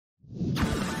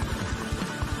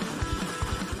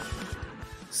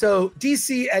So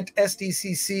DC at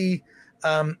SDCC,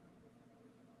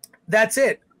 that's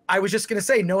it. I was just going to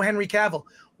say no Henry Cavill.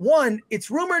 One, it's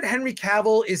rumored Henry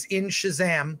Cavill is in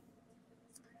Shazam.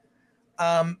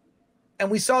 And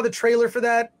we saw the trailer for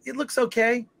that. It looks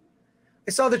okay.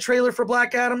 I saw the trailer for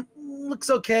Black Adam. Looks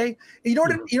okay. You know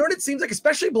what it seems like,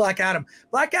 especially Black Adam.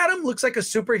 Black Adam looks like a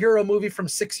superhero movie from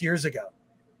 6 years ago.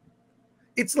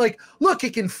 It's like, look, he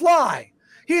can fly.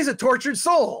 He's a tortured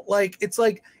soul. Like, it's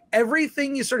like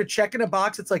everything you sort of check in a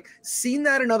box. It's like seen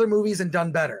that in other movies and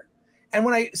done better. And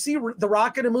when I see The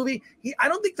Rock in a movie, I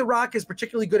don't think The Rock is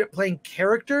particularly good at playing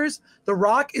characters. The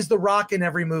Rock is The Rock in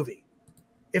every movie.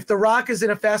 If The Rock is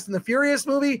in a Fast and the Furious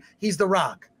movie, he's The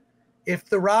Rock. If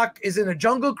The Rock is in a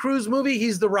Jungle Cruise movie,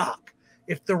 he's The Rock.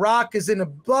 If The Rock is in a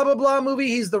blah, blah, blah movie,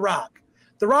 he's The Rock.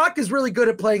 The Rock is really good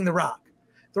at playing The Rock.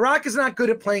 The Rock is not good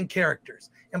at playing characters.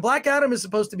 And Black Adam is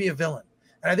supposed to be a villain.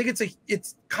 And I think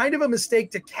it's kind of a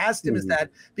mistake to cast him as that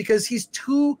because he's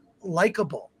too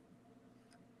likable.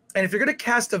 And if you're going to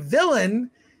cast a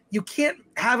villain, you can't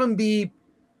have him be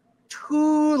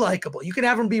too likable. You can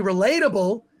have him be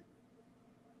relatable,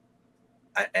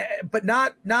 but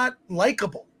not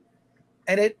likable.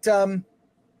 And it, God,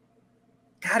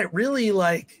 it really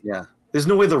like. Yeah. There's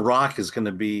no way The Rock is going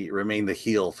to remain the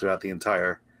heel throughout the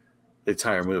entire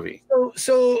movie.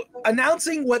 So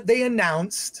announcing what they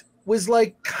announced was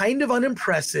like kind of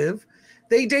unimpressive.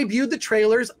 They debuted the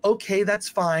trailers. Okay, that's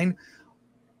fine.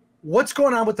 What's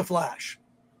going on with The Flash?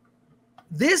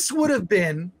 This would have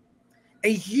been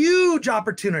a huge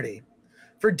opportunity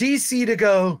for DC to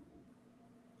go,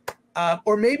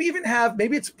 or maybe even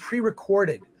maybe it's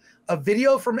pre-recorded, a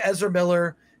video from Ezra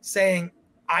Miller saying,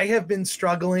 I have been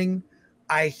struggling.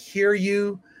 I hear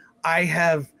you. I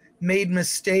have made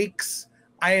mistakes.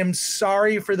 I am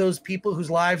sorry for those people whose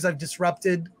lives I've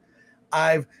disrupted.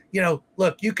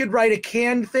 Look, you could write a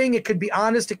canned thing. It could be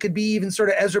honest. It could be even sort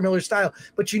of Ezra Miller style,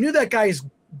 but you knew that guy is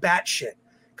batshit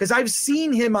because I've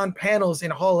seen him on panels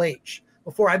in Hall H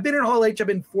before. I've been in Hall H. I've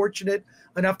been fortunate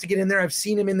enough to get in there. I've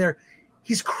seen him in there.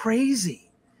 He's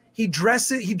crazy. He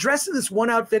dressed in this one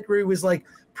outfit where he was like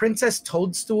Princess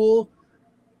Toadstool.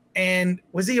 And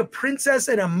was he a princess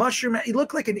and a mushroom? He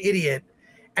looked like an idiot.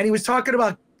 And he was talking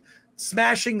about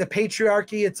smashing the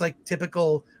patriarchy. It's like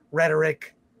typical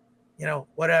rhetoric.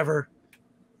 Whatever.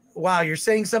 Wow, you're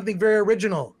saying something very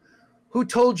original. Who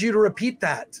told you to repeat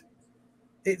that?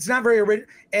 It's not very original.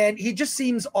 And he just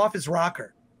seems off his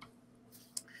rocker.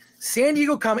 San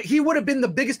Diego Comic, he would have been the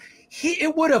biggest.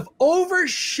 It would have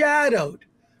overshadowed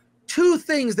two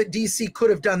things that DC could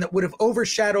have done that would have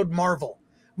overshadowed Marvel.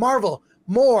 Marvel,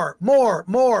 more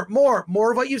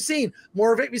of what you've seen.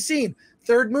 More of it you've seen.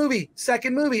 Third movie,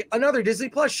 second movie, another Disney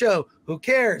Plus show. Who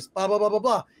cares? Blah, blah, blah, blah,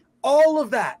 blah. All of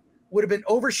that would have been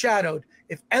overshadowed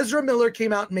if Ezra Miller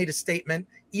came out and made a statement,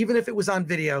 even if it was on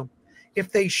video.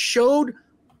 If they showed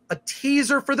a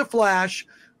teaser for The Flash,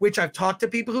 which I've talked to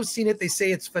people who've seen it, they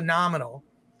say it's phenomenal.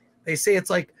 They say it's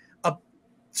like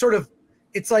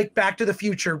it's like Back to the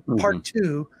Future Part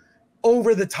 2,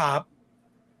 over the top,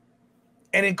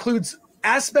 and includes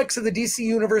aspects of the DC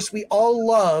universe we all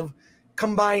love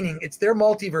combining. It's their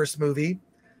multiverse movie.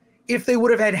 If they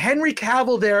would have had Henry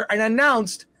Cavill there and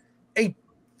announced a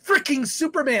freaking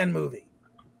Superman movie.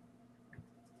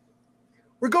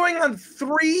 We're going on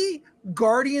 3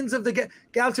 Guardians of the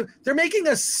Galaxy. They're making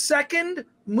a second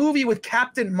movie with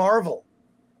Captain Marvel.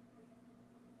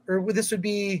 Or this would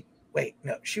be, wait,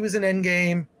 no, she was in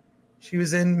Endgame. She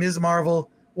was in Ms.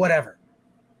 Marvel, whatever.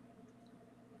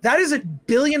 That is $1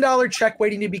 billion check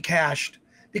waiting to be cashed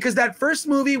because that first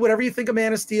movie, whatever you think of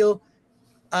Man of Steel,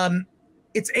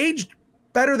 it's aged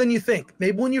better than you think.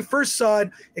 Maybe when you first saw it,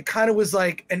 it kind of was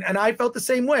like, and I felt the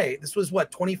same way. This was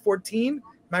what, 2014? Am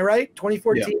I right?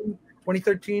 2014, yeah.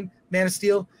 2013, Man of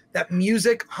Steel. That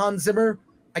music, Hans Zimmer,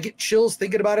 I get chills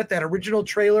thinking about it. That original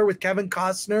trailer with Kevin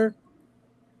Costner.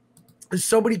 There's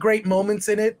so many great moments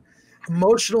in it,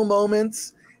 emotional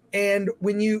moments. And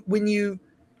when you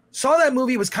saw that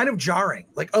movie, it was kind of jarring.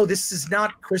 Like, oh, this is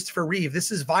not Christopher Reeve.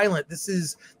 This is violent. This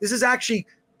is actually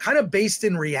kind of based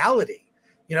in reality.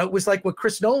 It was like what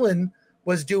Chris Nolan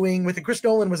was doing with it. Chris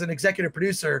Nolan was an executive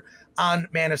producer on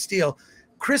Man of Steel.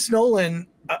 Chris Nolan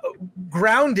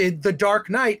grounded The Dark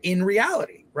Knight in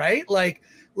reality, right? Like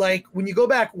when you go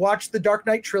back, watch the Dark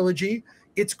Knight trilogy,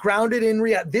 it's grounded in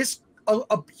reality.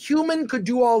 A human could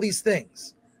do all these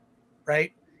things,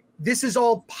 right? This is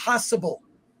all possible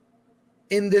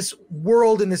in this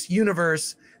world, in this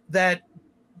universe that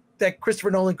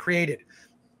Christopher Nolan created.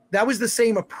 That was the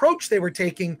same approach they were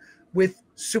taking with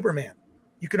Superman.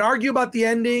 You can argue about the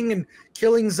ending and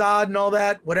killing Zod and all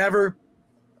that, whatever.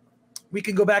 We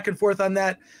can go back and forth on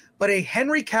that. but a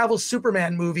Henry Cavill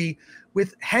Superman movie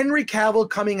with Henry Cavill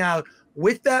coming out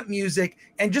with that music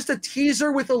and just a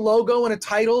teaser with a logo and a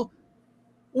title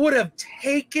would have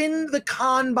taken the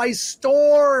con by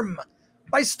storm.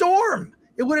 By storm.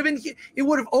 It would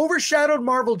have overshadowed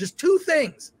Marvel. Just two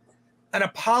things: an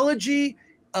apology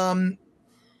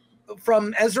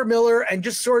from Ezra Miller, and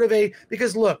just sort of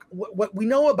because look, what we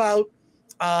know about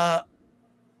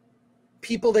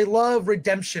people, they love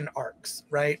redemption arcs,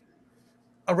 right?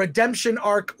 A redemption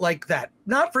arc like that.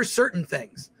 Not for certain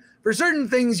things. For certain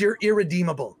things, you're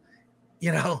irredeemable.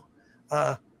 You know,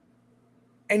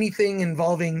 anything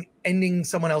involving ending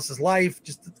someone else's life.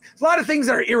 Just a lot of things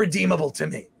that are irredeemable to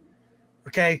me.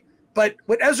 Okay. But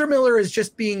what Ezra Miller is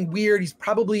just being weird. He's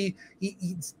probably,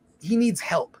 he needs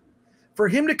help. For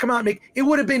him to come out and it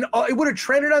would have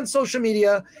trended on social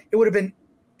media. It would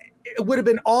have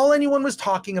been all anyone was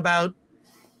talking about.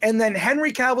 And then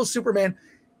Henry Cavill Superman,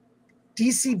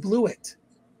 DC blew it.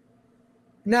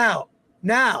 Now,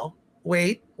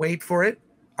 wait for it.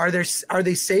 Are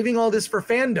they saving all this for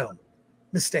Fandom?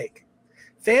 Mistake.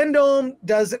 Fandom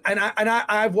does, and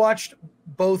I've watched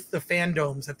both the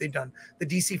fandoms that they've done. The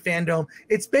DC Fandom.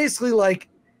 It's basically like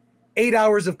 8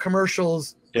 hours of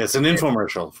commercials. Yeah, it's an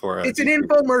infomercial for it. It's an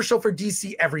infomercial for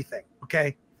DC everything.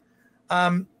 Okay,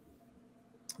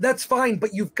 that's fine,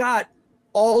 but you've got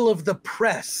all of the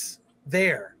press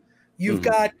there. You've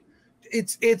got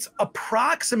it's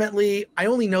approximately, I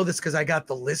only know this because I got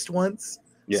the list once.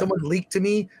 Yeah. Someone leaked to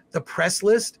me the press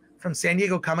list from San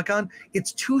Diego Comic-Con.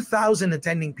 It's 2,000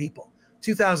 attending people,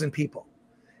 2,000 people.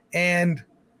 And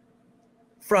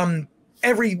from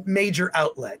every major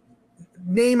outlet.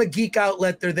 Name a geek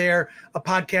outlet, they're there. A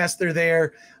podcast, they're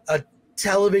there. A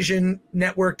television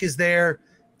network is there.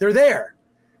 They're there.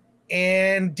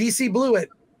 And DC blew it.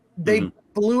 They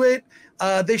blew it.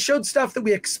 They showed stuff that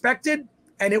we expected,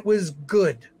 and it was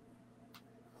good.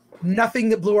 Nothing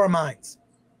that blew our minds.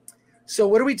 So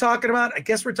what are we talking about? I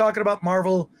guess we're talking about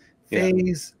Marvel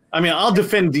phase. I mean, I'll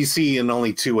defend DC in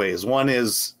only two ways. One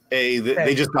is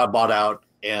they just got bought out,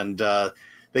 and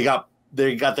they got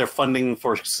their funding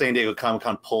for San Diego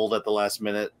Comic-Con pulled at the last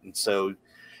minute, and so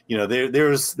there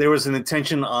was an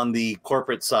intention on the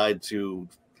corporate side to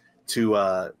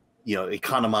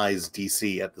economize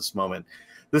DC at this moment.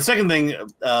 The second thing,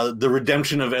 the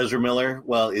redemption of Ezra Miller.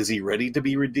 Well, is he ready to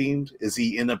be redeemed? Is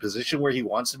he in a position where he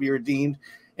wants to be redeemed?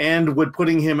 And would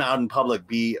putting him out in public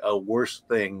be a worse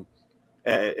thing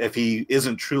if he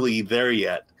isn't truly there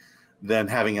yet than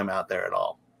having him out there at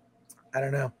all? I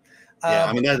don't know. Yeah,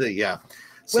 I mean,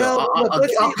 So well,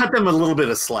 I'll cut them a little bit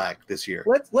of slack this year.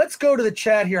 Let's go to the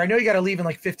chat here. I know you got to leave in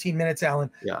like 15 minutes, Alan.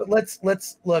 Yeah. But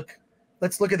let's look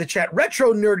at the chat.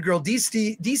 Retro Nerd Girl,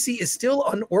 DC is still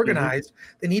unorganized.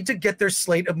 They need to get their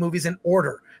slate of movies in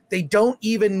order. They don't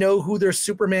even know who their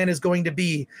Superman is going to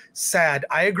be. Sad.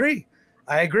 I agree.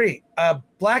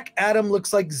 Black Adam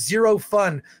looks like zero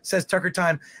fun, says Tucker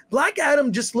Time. Black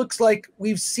Adam just looks like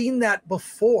we've seen that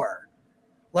before.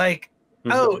 Like,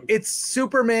 oh, it's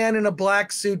Superman in a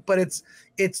black suit, but it's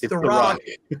The Rock.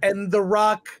 And The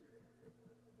Rock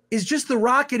is just The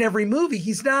Rock in every movie.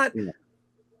 He's not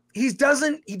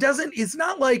it's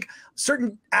not like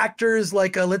certain actors,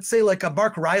 like let's say like a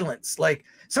Mark Rylance. Like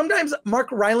sometimes Mark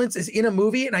Rylance is in a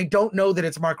movie and I don't know that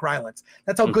it's Mark Rylance.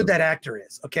 That's how good that actor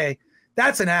is. Okay.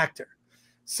 That's an actor.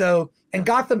 So, and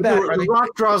Gotham Bat. The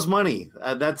Rock draws money.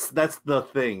 That's the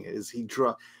thing, is he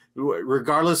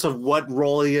regardless of what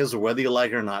role he is or whether you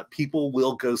like it or not, people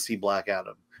will go see Black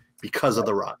Adam because of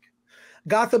The Rock.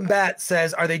 Gotham Bat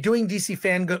says, are they doing DC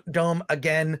Fandom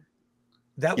again?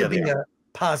 That would be a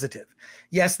positive.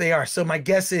 Yes, they are. So my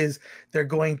guess is they're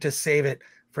going to save it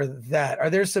for that. Are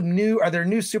there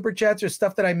new super chats or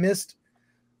stuff that I missed?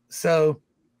 So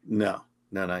no,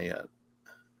 not yet.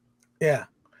 Yeah.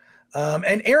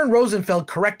 And Aaron Rosenfeld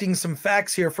correcting some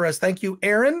facts here for us. Thank you,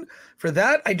 Aaron, for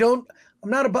that.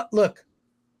 Look,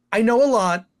 I know a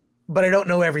lot, but I don't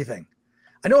know everything.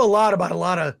 I know a lot about a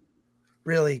lot of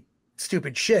really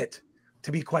stupid shit,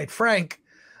 to be quite frank.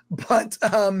 But,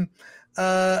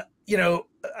 but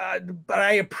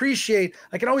I appreciate,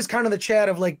 I can always count on the chat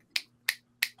of like,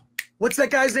 what's that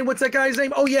guy's name?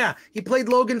 Oh yeah. He played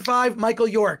Logan 5, Michael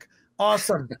York.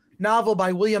 Awesome. Novel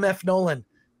by William F. Nolan.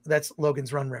 That's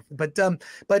Logan's Run reference.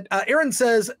 But Aaron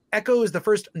says Echo is the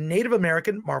first Native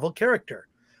American Marvel character.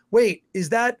 Wait, is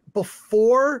that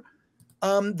before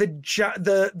when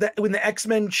the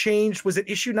X-Men changed? Was it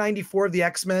issue 94 of the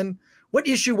X-Men? What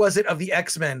issue was it of the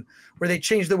X-Men where they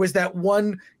changed? There was that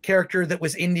one character that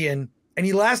was Indian, and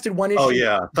he lasted one issue. Oh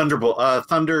yeah, Thunderbolt. I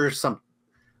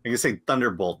can say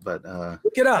Thunderbolt, but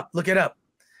look it up.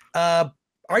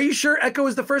 Are you sure Echo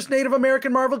is the first Native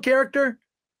American Marvel character?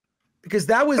 Because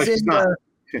that was in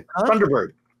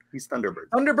Thunderbird. He's Thunderbird.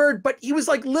 Thunderbird, but he was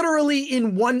like literally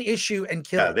in one issue and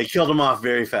killed. Yeah, they killed him off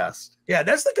very fast. Yeah,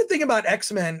 that's the good thing about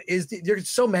X-Men is there's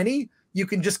so many, you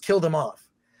can just kill them off.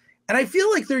 And I feel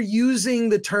like they're using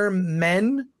the term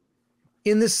men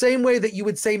in the same way that you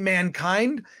would say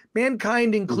mankind.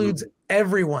 Mankind includes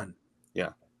everyone. Yeah.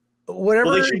 Whatever.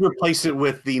 Well, they should replace it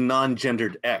with the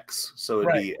non-gendered X, so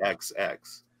it'd be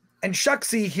XX. And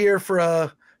Shuxy here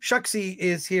Shuxy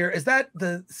is here. Is that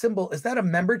the symbol? Is that a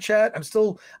member chat? I'm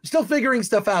still figuring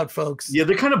stuff out, folks. Yeah,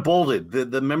 they're kind of bolded.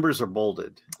 The members are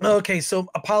bolded. Okay, so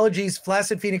apologies.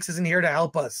 Flaccid Phoenix isn't here to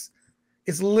help us.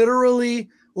 It's literally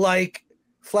like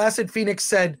Flaccid Phoenix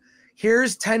said,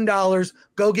 here's $10,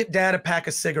 go get Dad a pack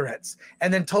of cigarettes.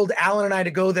 And then told Alan and I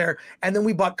to go there. And then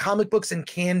we bought comic books and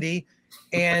candy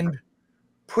and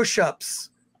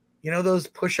push-ups. You know those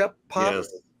push-up pops?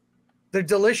 Yes. They're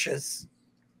delicious.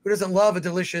 Who doesn't love a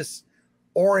delicious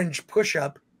orange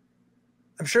push-up?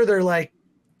 I'm sure they're like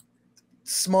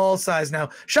small size now.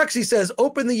 Shuxy says,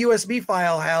 open the USB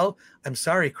file, Hal. I'm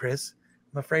sorry, Chris.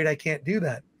 I'm afraid I can't do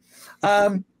that.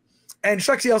 And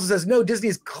Shuxy also says, no, Disney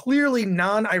is clearly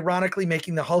non-ironically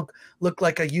making the Hulk look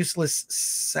like a useless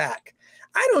sack.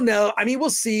 I don't know. I mean, we'll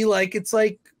see. Like, it's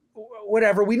like,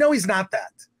 whatever. We know he's not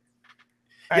that.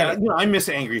 Yeah, I miss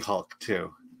Angry Hulk,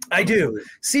 too. I do.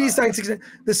 CD Stein 69.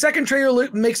 The second trailer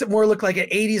makes it more look like an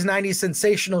 80s, 90s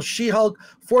sensational She-Hulk.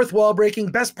 Fourth wall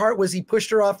breaking. Best part was he pushed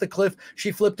her off the cliff.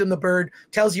 She flipped him the bird.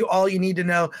 Tells you all you need to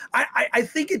know. I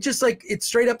think it just like, it's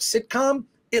straight up sitcom.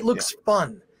 It looks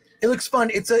fun. It looks fun.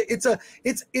 It's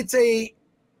a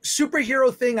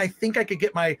superhero thing. I think I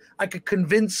could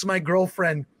convince my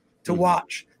girlfriend to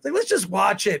watch. Like, let's just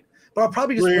watch it. But I'll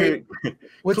probably just wait.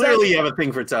 Clearly you have a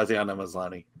thing for Tatiana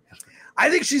Maslany. I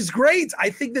think she's great. I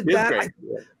think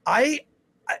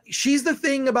she's the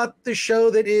thing about the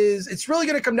show that is, it's really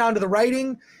going to come down to the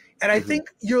writing. And I think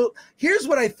here's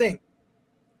what I think.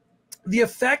 The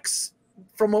effects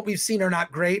from what we've seen are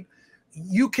not great.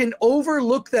 You can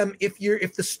overlook them if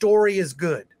the story is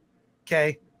good.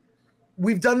 Okay.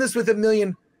 We've done this with a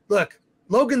million. Look,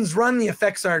 Logan's Run, the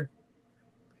effects are,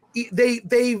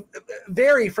 they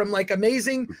vary from like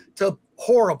amazing to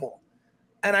horrible.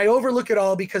 And I overlook it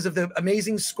all because of the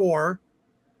amazing score.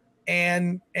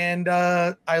 And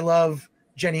I love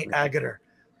Jenny Agutter.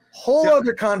 Whole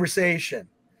other conversation.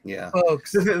 Yeah.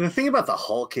 Folks. The thing about the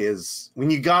Hulk is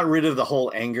when you got rid of the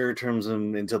whole anger turns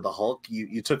him into the Hulk,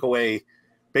 you took away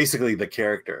basically the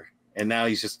character. And now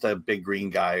he's just a big green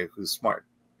guy who's smart.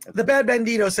 The Bad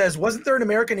Bandito says, wasn't there an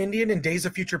American Indian in Days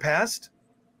of Future Past?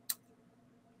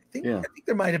 I think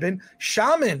there might have been.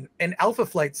 Shaman and Alpha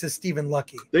Flight, says Stephen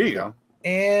Lucky. There you go.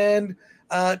 And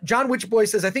John Witchboy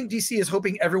says, I think DC is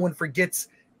hoping everyone forgets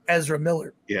Ezra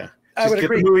Miller. Yeah. I would get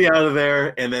agree. The movie out of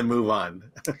there and then move on.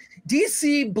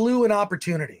 DC blew an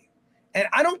opportunity. And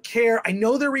I don't care. I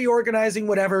know they're reorganizing,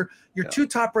 whatever. Your two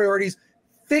top priorities,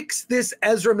 fix this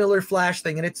Ezra Miller Flash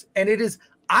thing. And it is,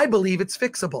 I believe it's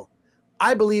fixable.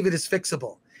 I believe it is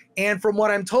fixable. And from what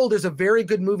I'm told, there's a very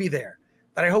good movie there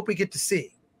that I hope we get to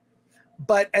see.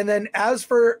 And then as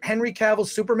for Henry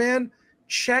Cavill's Superman,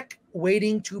 check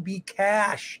waiting to be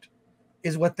cashed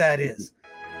is what that is.